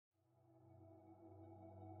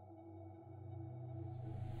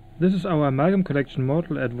This is our Amalgam collection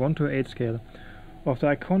model at 1:8 scale of the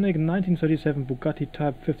iconic 1937 Bugatti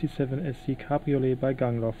Type 57SC Cabriolet by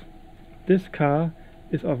Gangloff. This car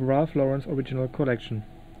is of Ralph Lauren's original collection.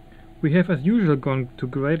 We have as usual gone to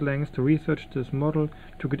great lengths to research this model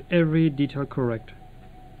to get every detail correct.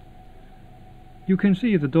 You can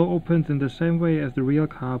see the door opens in the same way as the real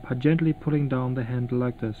car by gently pulling down the handle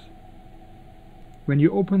like this. When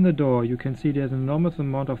you open the door, you can see there's an enormous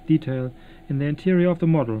amount of detail in the interior of the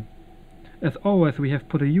model. As always, we have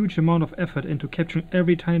put a huge amount of effort into capturing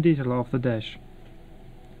every tiny detail of the dash.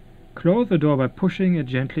 Close the door by pushing it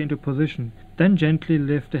gently into position, then gently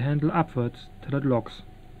lift the handle upwards till it locks.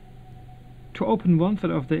 To open one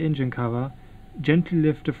side of the engine cover, gently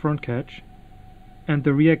lift the front catch and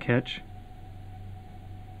the rear catch.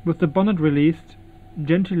 With the bonnet released,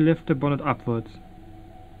 gently lift the bonnet upwards.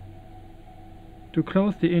 To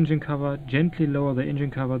close the engine cover, gently lower the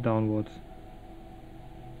engine cover downwards.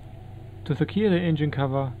 To secure the engine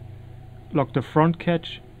cover, lock the front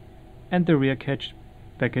catch and the rear catch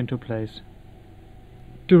back into place.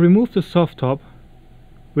 To remove the soft top,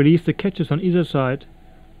 release the catches on either side,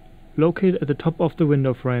 located at the top of the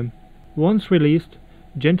window frame. Once released,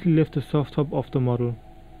 gently lift the soft top off the model.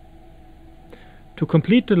 To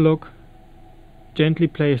complete the look, gently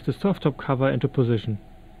place the soft top cover into position.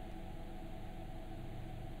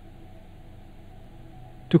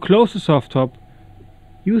 To close the soft top,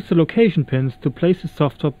 use the location pins to place the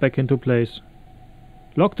soft top back into place.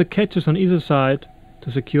 Lock the catches on either side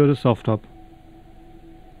to secure the soft top.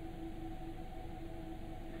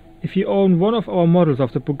 If you own one of our models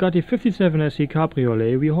of the Bugatti 57SC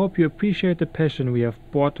Cabriolet, we hope you appreciate the passion we have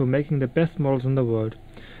brought to making the best models in the world,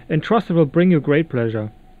 and trust it will bring you great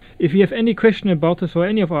pleasure. If you have any question about this or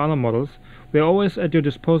any of our other models, we are always at your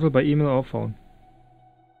disposal by email or phone.